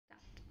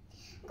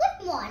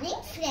Good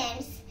morning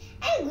friends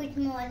and good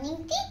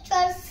morning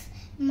teachers.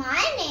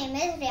 My name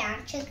is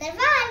Riyansh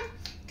Agarwal.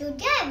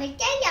 Today I will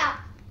tell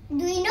you.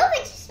 Do you know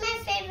which is my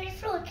favorite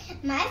fruit?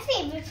 My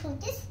favorite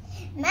fruit is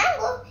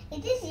mango.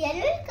 It is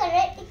yellow in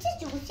color. It is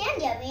juicy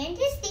and yummy and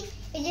tasty.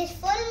 It is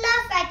full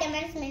of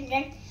vitamins,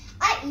 minerals.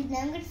 I eat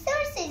mango in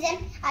summer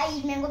season. I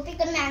eat mango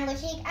pickle, mango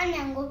shake and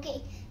mango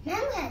cake.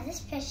 Mango has a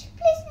special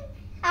place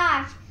in my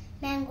heart.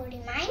 Mango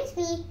reminds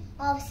me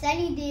of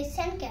sunny days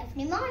and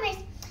carefree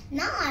moments.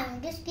 Now I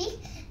want to speak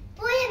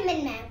poem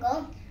in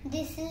mango.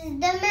 This is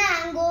the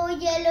mango,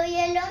 yellow,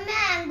 yellow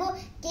mango,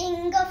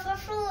 king of a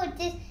fruit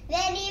is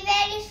very,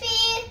 very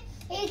sweet.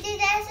 Eat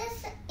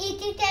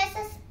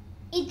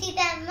it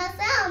in the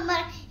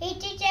summer,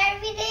 eat it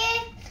every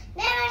day.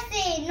 Never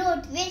say no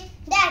to it,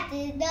 that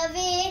is the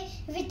way.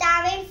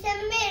 Vitamins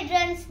and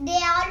minerals,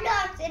 they are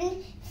lots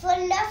and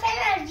full of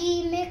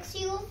energy, makes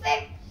you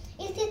fit.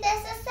 Eat it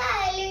as a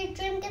salad,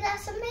 drink it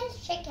as a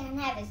milkshake and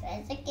have it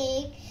as a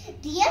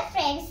cake. Dear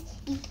friends,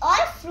 eat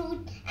all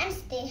fruit and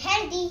stay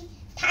healthy.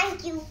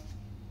 Thank you.